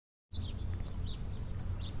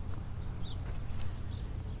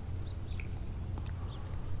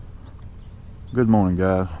Good morning,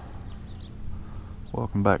 guys.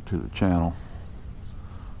 Welcome back to the channel.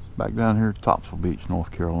 Back down here at Topsail Beach, North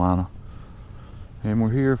Carolina. And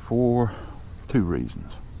we're here for two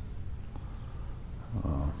reasons.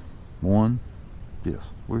 One, yes,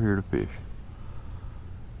 we're here to fish.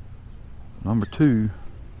 Number two,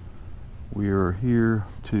 we are here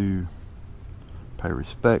to pay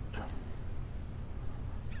respect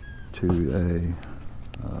to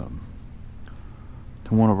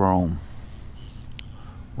one of our own.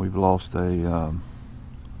 We've lost a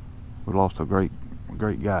great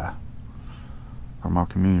guy from our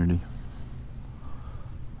community.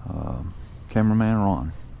 Cameraman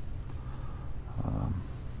Ron.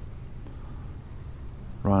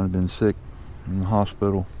 Ron had been sick in the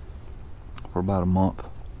hospital for about a month,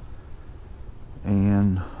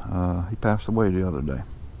 and he passed away the other day.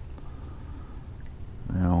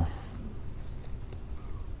 Now,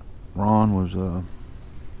 Ron was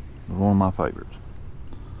one of my favorites.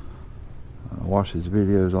 I watched his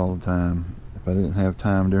videos all the time. If I didn't have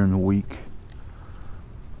time during the week,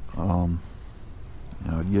 I'd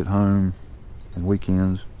get home, and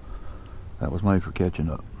weekends, that was made for catching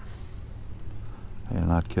up.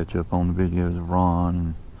 And I'd catch up on the videos of Ron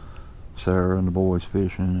and Sarah and the boys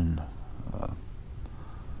fishing,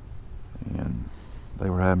 and they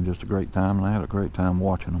were having just a great time, and I had a great time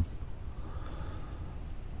watching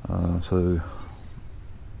them. So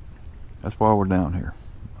that's why we're down here,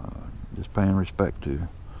 just paying respect to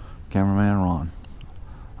Cameraman Ron.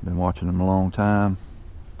 I've been watching him a long time,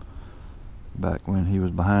 back when he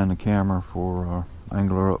was behind the camera for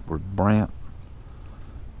Angler Upward Brant,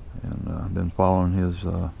 and been following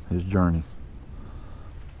his journey.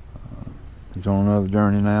 He's on another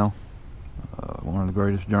journey now, one of the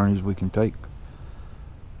greatest journeys we can take,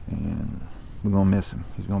 and we're gonna miss him.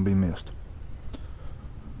 He's gonna be missed.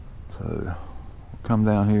 So we'll come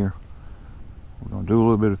down here, we're gonna do a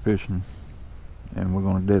little bit of fishing, and we're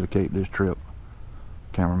gonna dedicate this trip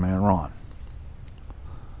to Cameraman Ron.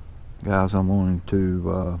 Guys, I'm going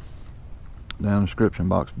to down in the description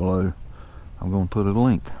box below, I'm going to put a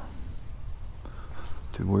link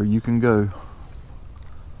to where you can go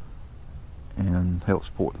and help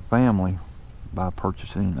support the family by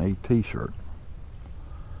purchasing a t-shirt.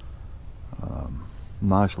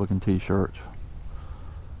 Nice looking t-shirts.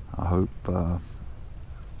 I hope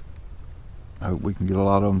we can get a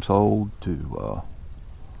lot of them sold to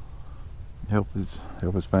help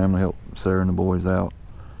his family, help Sarah and the boys out.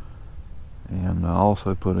 And I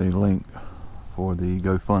also put a link for the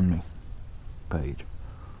GoFundMe page.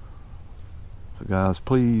 So guys,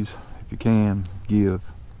 please, if you can, give.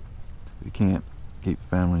 If you can't, keep the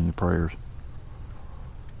family in your prayers.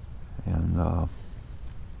 And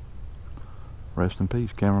rest in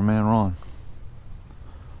peace, Cameraman Ron.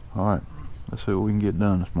 Alright, let's see what we can get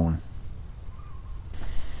done this morning.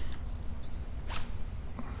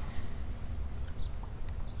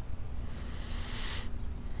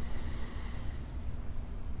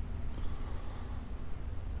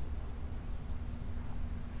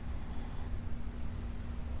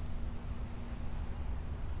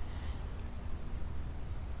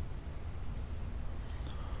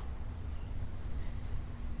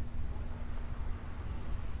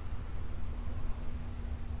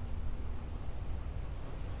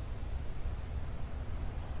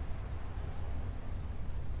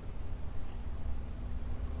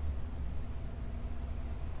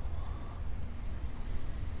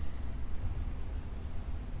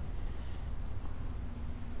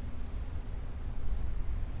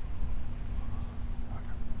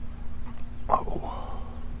 Oh.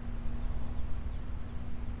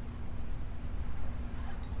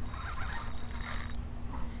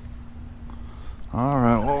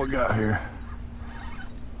 Alright, what we got here?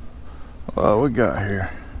 What we got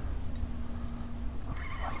here?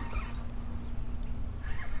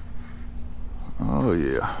 Oh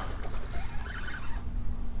yeah.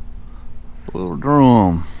 Little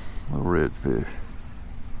drum, little redfish.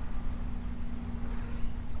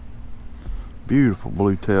 Beautiful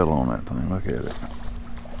blue tail on that thing, look at it.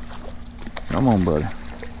 Come on, buddy.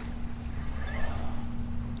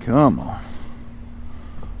 Come on.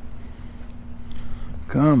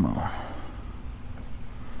 Come on.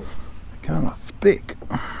 Kind of thick.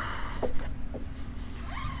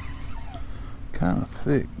 Kind of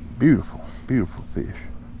thick. Beautiful, beautiful fish.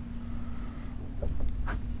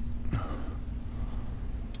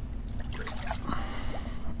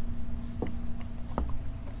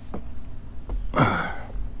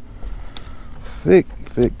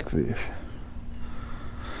 Thick fish.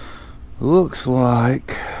 Looks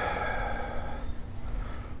like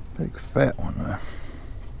big fat one there.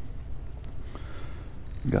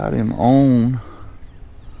 Got him on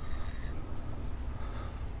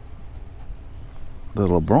the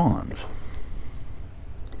LeBrons.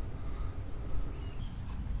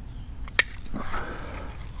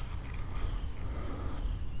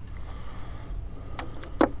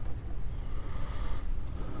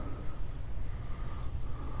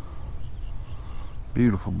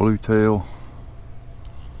 Beautiful blue tail.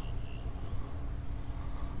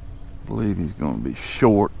 I believe he's going to be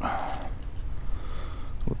short.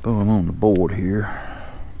 We'll throw him on the board here.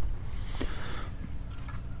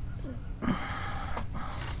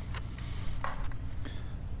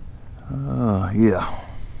 Yeah,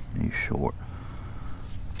 he's short.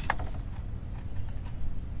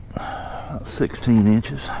 About 16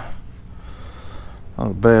 inches.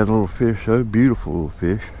 Not a bad little fish though, beautiful little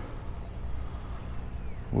fish.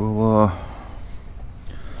 We'll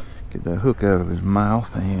get that hook out of his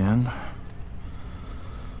mouth and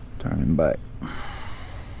turn him back.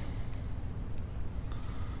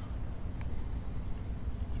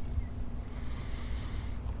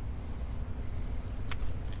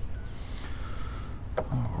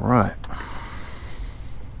 All right.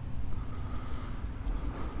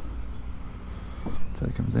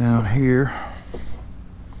 Take him down here.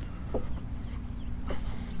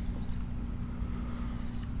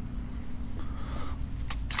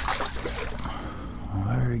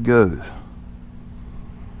 There he goes.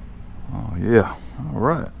 Oh yeah. All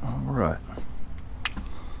right. All right.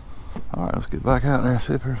 All right. Let's get back out there and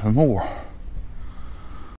see if there's some more.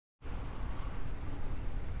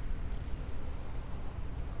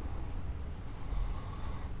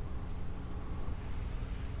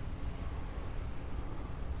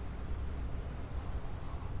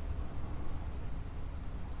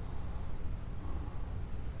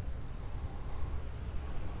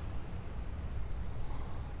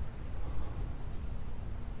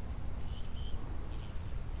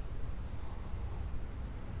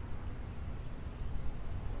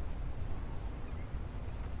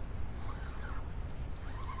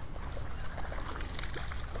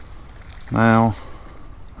 Now,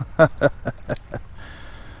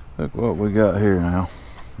 look what we got here now.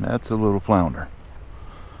 That's a little flounder.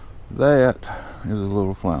 That is a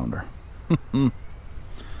little flounder.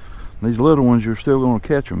 These little ones, you're still going to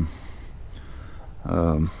catch them.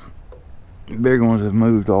 Big ones have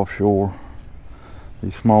moved offshore.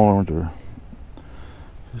 These smaller ones are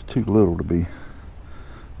just too little to be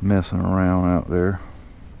messing around out there.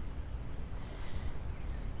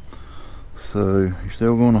 So you're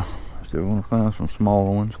still gonna find some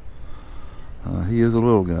smaller ones. He is a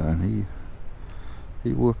little guy, and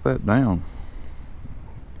he wolfed that down.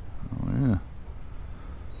 Oh yeah.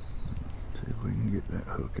 See if we can get that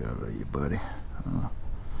hook out of you, buddy.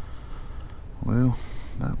 Well,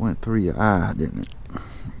 that went through your eye, didn't it?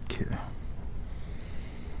 Okay.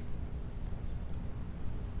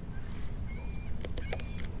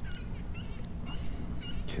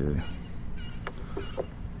 Okay.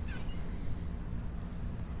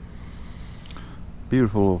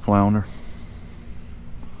 Beautiful little flounder.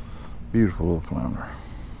 Beautiful little flounder.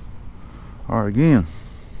 Alright, again,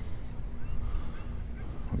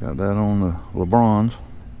 we got that on the LeBrons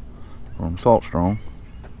from Salt Strong.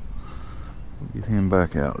 We'll get him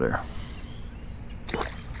back out there.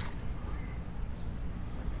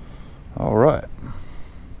 Alright.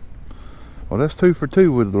 Well, that's 2 for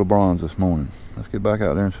 2 with the LeBrons this morning. Let's get back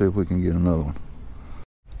out there and see if we can get another one.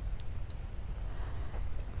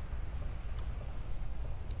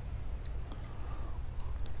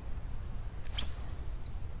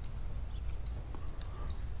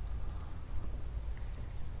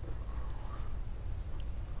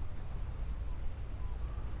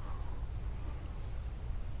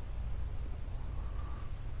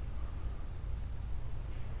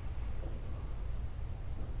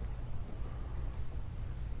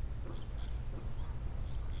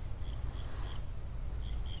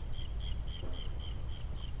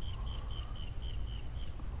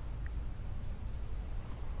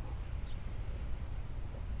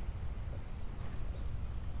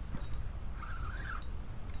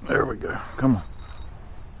 There we go. Come on.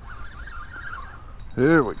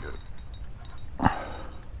 There we go.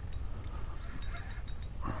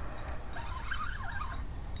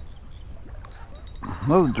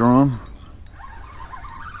 Another drum.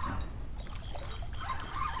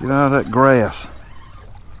 Get out of that grass.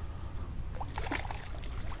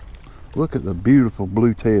 Look at the beautiful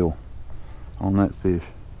blue tail on that fish.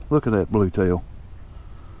 Look at that blue tail.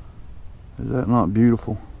 Is that not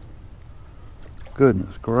beautiful?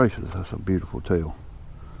 Goodness gracious, that's a beautiful tail.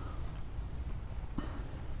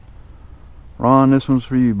 Ron, this one's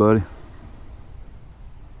for you, buddy.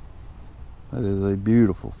 That That is a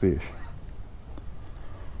beautiful fish.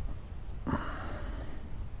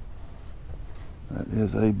 That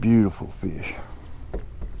is a beautiful fish.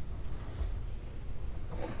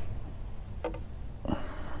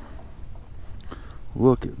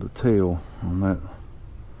 Look at the tail on that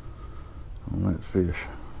fish.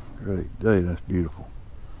 Great day, that's beautiful.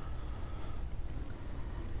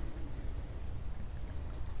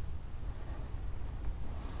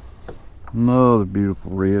 Another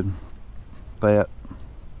beautiful red, fat.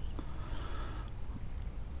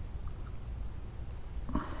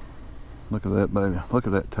 Look at that, baby. Look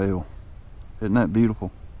at that tail. Isn't that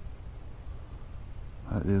beautiful?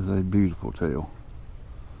 That is a beautiful tail.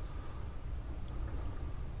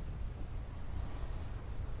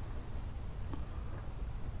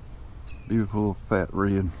 Beautiful little fat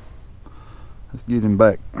red. Let's get him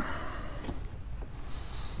back.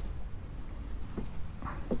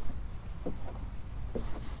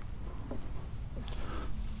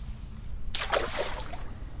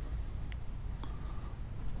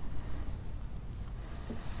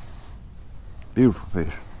 Beautiful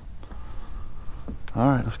fish.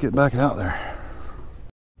 Alright, let's get back out there.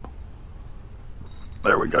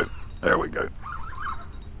 There we go. There we go.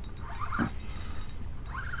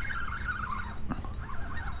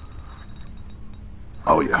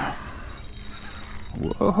 Oh yeah.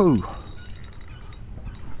 Whoa.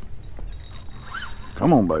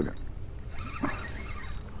 Come on, baby.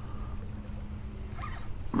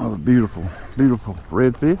 Another beautiful, beautiful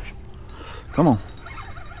red fish. Come on.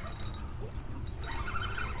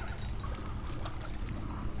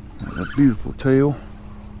 That beautiful tail.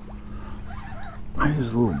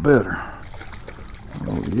 Here's a little better.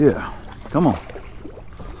 Oh yeah. Come on.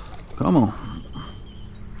 Come on.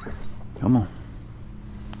 Come on.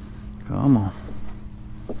 Come on.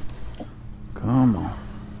 Come on.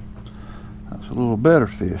 That's a little better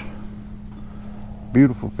fish.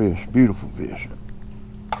 Beautiful fish. Beautiful fish.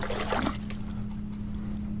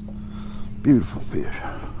 Beautiful fish.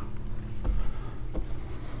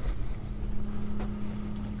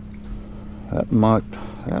 That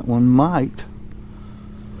one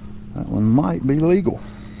might be legal.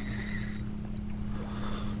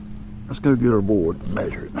 Let's go get our board and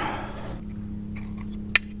measure it.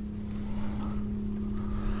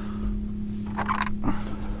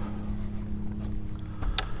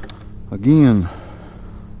 Again,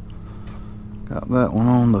 got that one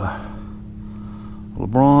on the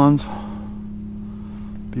LeBron's.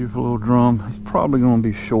 Beautiful little drum. He's probably going to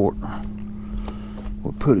be short.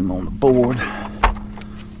 We'll put him on the board.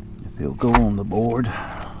 If he'll go on the board.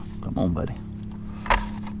 Come on, buddy.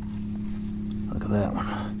 Look at that one.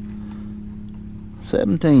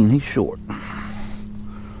 17, he's short.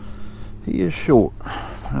 He is short.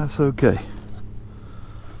 That's okay.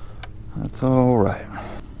 That's all right.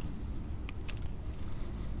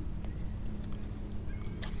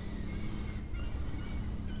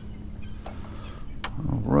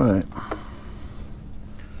 All right.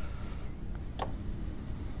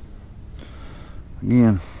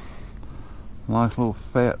 Again, nice little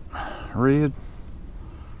fat red.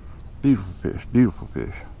 Beautiful fish, beautiful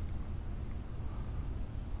fish.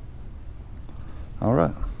 All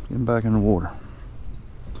right, getting back in the water.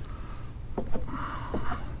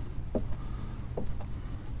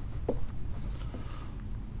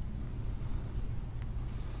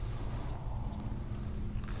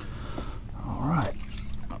 All right,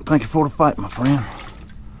 thank you for the fight, my friend.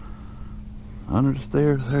 Under the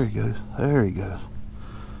stairs, there he goes, there he goes.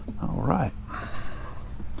 All right.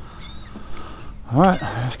 All right,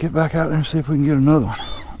 let's get back out there and see if we can get another one.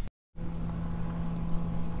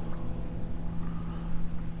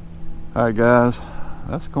 All right, guys,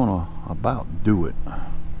 that's gonna about do it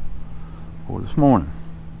for this morning.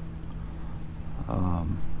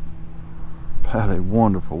 Had a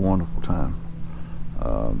wonderful, wonderful time.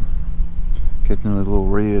 Catching the little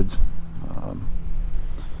reds, a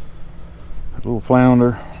little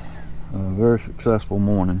flounder. Very successful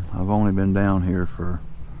morning. I've only been down here for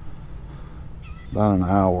about an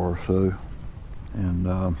hour or so, and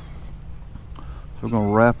so we're going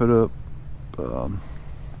to wrap it up.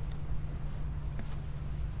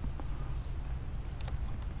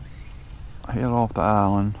 Head off the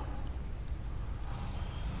island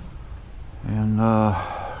and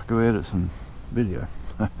go edit some video.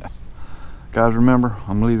 Guys, remember,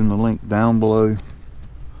 I'm leaving the link down below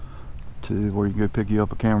to where you can go pick you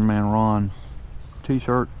up a Cameraman Ron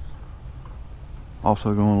t-shirt.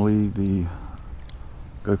 Also going to leave the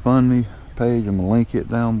GoFundMe page. I'm going to link it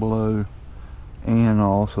down below, and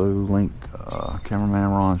also link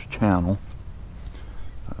Cameraman Ron's channel.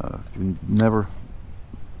 If you never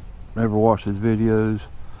watched his videos,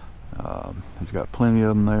 He's got plenty of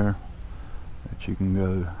them there that you can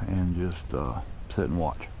go and just sit and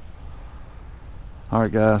watch.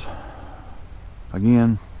 Alright guys,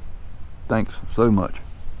 again, thanks so much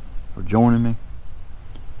for joining me.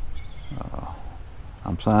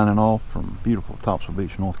 I'm signing off from beautiful Topsail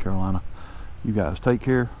Beach, North Carolina. You guys take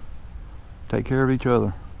care of each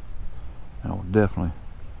other, and I'll definitely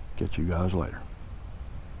catch you guys later.